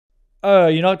Oh,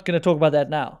 you're not going to talk about that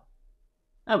now?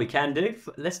 Oh, we can do.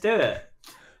 Let's do it.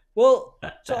 Well,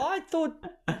 so I thought,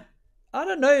 I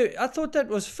don't know, I thought that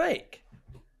was fake.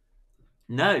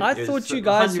 No, I it was thought you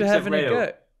guys were 100% having a real.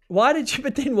 go. Why did you,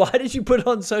 but then why did you put it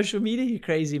on social media, you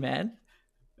crazy man?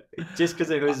 Just because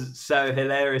it was so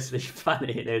hilariously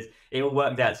funny. It all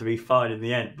worked out to be fine in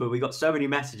the end. But we got so many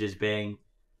messages being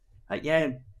like, "Yeah,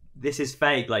 this is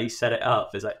fake. Like you set it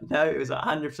up." It's like, no, it was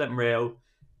 100% real.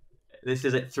 This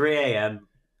is at 3 a.m.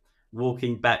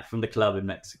 walking back from the club in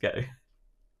Mexico.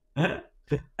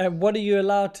 And what are you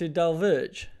allowed to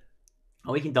diverge?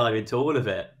 We can dive into all of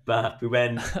it, but we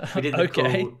did the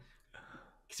Okay. cool.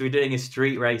 So we're doing a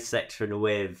street race section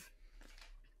with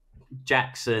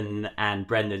Jackson and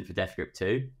Brendan for Deathgrip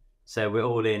 2. So we're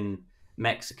all in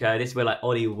Mexico. This is where like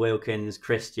Ollie Wilkins,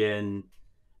 Christian,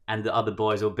 and the other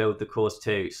boys will build the course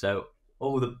too. So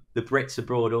all the Brits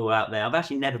abroad, all out there. I've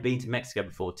actually never been to Mexico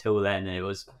before till then, and it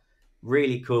was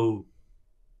really cool,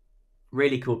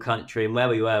 really cool country. And where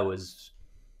we were was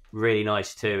really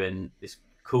nice too, and this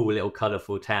cool little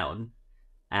colourful town.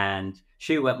 And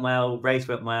shoot went well, race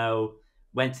went well,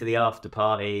 went to the after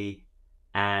party,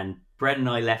 and Bren and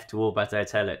I left to walk back to the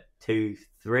hotel at 2,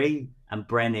 3,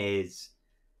 and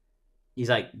he's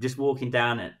like just walking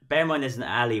down it. Bear in mind there's an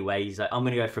alleyway. He's like, I'm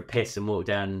gonna go for a piss and walk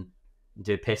down and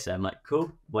do a piss. I'm like,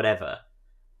 cool, whatever.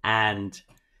 And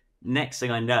next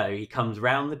thing I know, he comes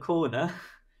round the corner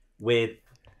with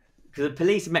because the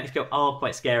police in Mexico are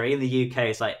quite scary. In the UK,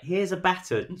 it's like, here's a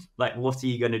baton. Like, what are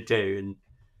you gonna do? And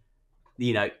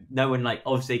no one like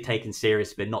obviously taken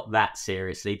serious, but not that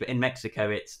seriously. But in Mexico,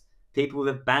 it's people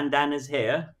with bandanas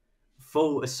here,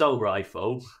 full assault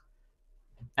rifle,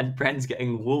 and Bren's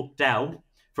getting walked out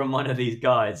from one of these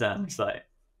guys. And I'm just like,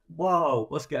 whoa,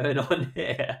 what's going on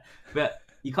here? But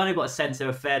you kind of got a sense they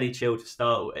were fairly chill to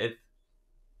start with.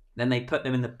 Then they put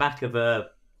them in the back of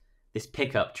this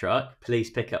pickup truck,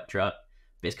 police pickup truck.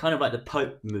 But it's kind of like the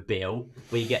Pope mobile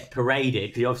where you get paraded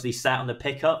because you obviously sat on the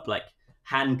pickup, like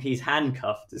he's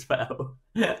handcuffed as well.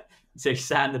 So he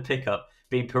sat in the pickup,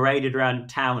 being paraded around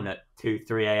town at 2,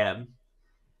 3 a.m.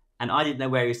 And I didn't know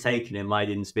where he was taking him. I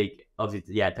didn't speak,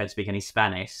 obviously, yeah, I don't speak any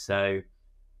Spanish. So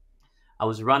I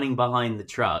was running behind the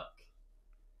truck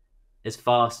as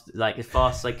fast as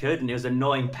I could, and it was an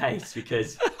annoying pace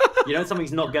because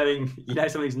something's not going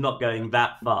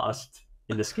that fast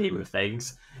in the scheme of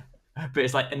things, but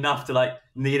it's like enough to like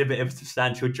need a bit of a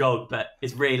substantial jog, but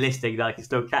it's realistic that I can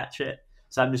still catch it.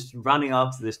 So I'm just running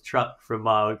after this truck for a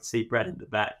mile to see Brent in the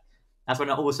back. That's when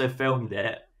I also filmed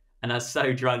it, and I was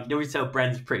so drunk. You always tell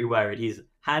Brent's pretty worried. He's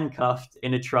handcuffed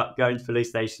in a truck going to the police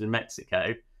station in Mexico,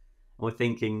 and we're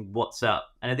thinking, what's up?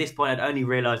 And at this point, I'd only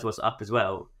realised what's up as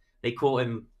well. They caught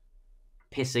him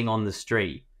pissing on the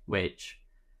street, which,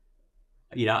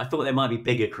 I thought there might be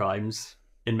bigger crimes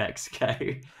in Mexico.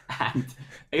 And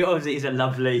it obviously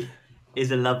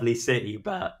is a lovely city,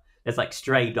 but there's like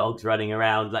stray dogs running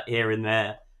around like here and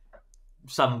there,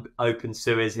 some open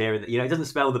sewers here. It doesn't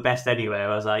smell the best anywhere.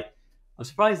 I was like, I'm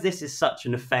surprised this is such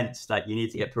an offence that you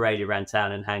need to get paraded around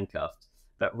town and handcuffed.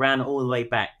 But ran all the way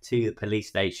back to the police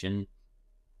station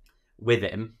with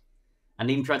him, and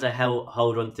even tried to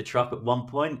hold on to the truck at one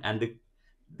point, and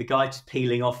the guy just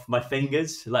peeling off my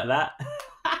fingers like that.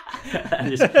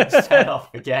 And just set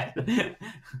off again.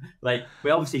 Like,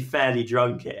 we're obviously fairly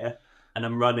drunk here, and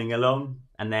I'm running along,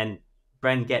 and then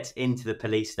Bren gets into the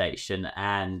police station,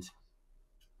 and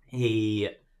he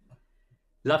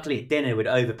luckily at dinner we'd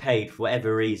overpaid for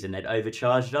whatever reason. They'd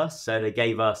overcharged us, so they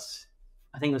gave us,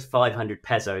 I think it was 500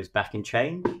 pesos back in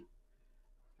change,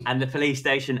 and the police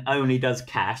station only does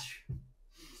cash.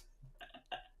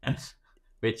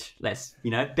 Which,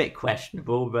 a bit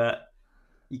questionable, but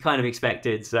you kind of expect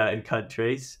it in certain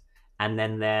countries. And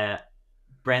then their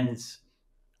friends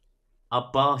are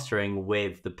bartering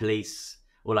with the police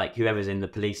or like whoever's in the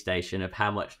police station of how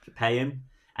much to pay him.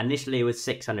 Initially, it was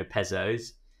 600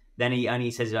 pesos. Then he only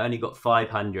says he only got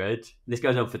 500. This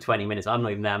goes on for 20 minutes. I'm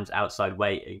not even there. I'm outside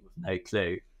waiting, no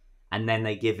clue. And then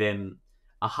they give him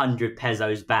 100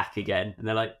 pesos back again. And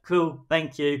they're like, cool,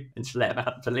 thank you. And just let him out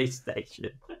of the police station.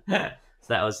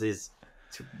 So that was his,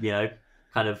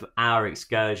 kind of our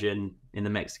excursion in the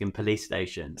Mexican police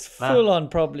station. It's But full on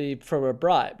probably for a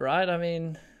bribe, right? I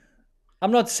mean,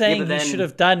 I'm not yeah, saying but he should then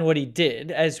have done what he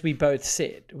did, as we both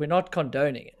said. We're not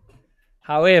condoning it.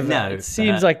 However, no, it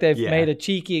seems like they've yeah, made a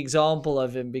cheeky example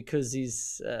of him because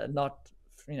he's not,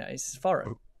 he's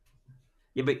foreign.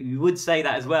 yeah, but you would say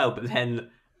that as well. But then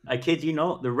I kid you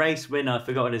not, the race winner, I've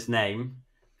forgotten his name,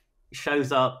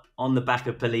 shows up on the back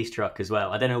of police truck as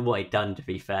well. I don't know what he'd done to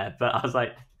be fair, but I was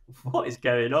like, what is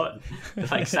going on?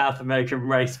 Like South American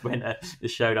race winner that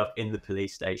showed up in the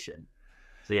police station.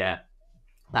 So yeah,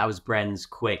 that was Bren's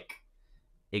quick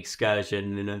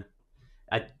excursion. And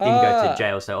I didn't go to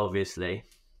jail, so obviously,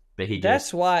 but he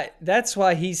That's why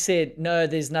he said no.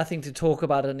 There's nothing to talk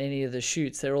about on any of the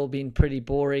shoots. They're all been pretty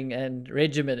boring and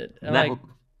regimented.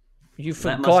 You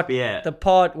forgot the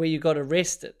part where you got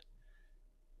arrested.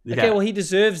 Yeah. Okay, well, he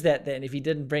deserves that then if he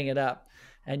didn't bring it up,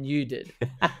 and you did.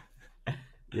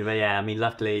 Yeah, but yeah, I mean,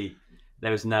 luckily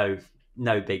there was no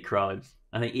big crimes.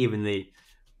 I think even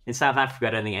in South Africa,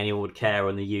 I don't think anyone would care. Or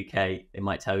in the UK, they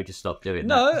might tell you to stop doing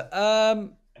that.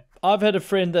 No, I've had a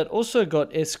friend that also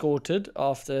got escorted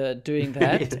after doing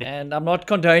that, and I'm not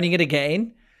condoning it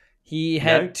again. He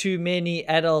had too many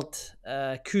adult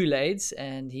Kool-Aids,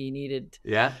 and he needed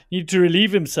to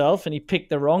relieve himself, and he picked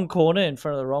the wrong corner in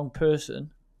front of the wrong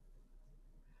person.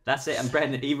 That's it. And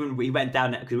Brendan, even we went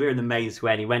down because we were in the main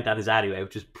square, and he went down his alleyway,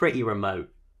 which was pretty remote.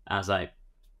 I was like,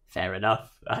 fair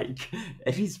enough. Like,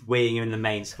 if he's weeing in the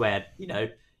main square, you know,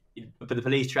 but the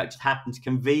police truck just happened to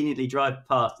conveniently drive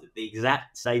past at the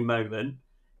exact same moment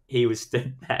he was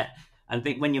stood there. And I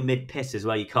think when you're mid piss as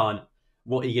well, you can't.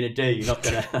 What are you gonna do? You're not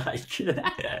gonna like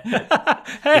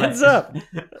hands up,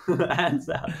 hands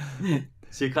up.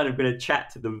 So you're kind of gonna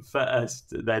chat to them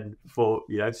first, then before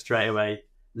straight away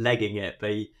legging it.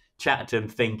 But you chat to him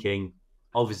thinking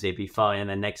obviously it'd be fine, and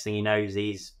then next thing he knows,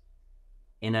 he's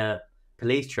in a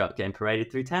police truck getting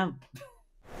paraded through town.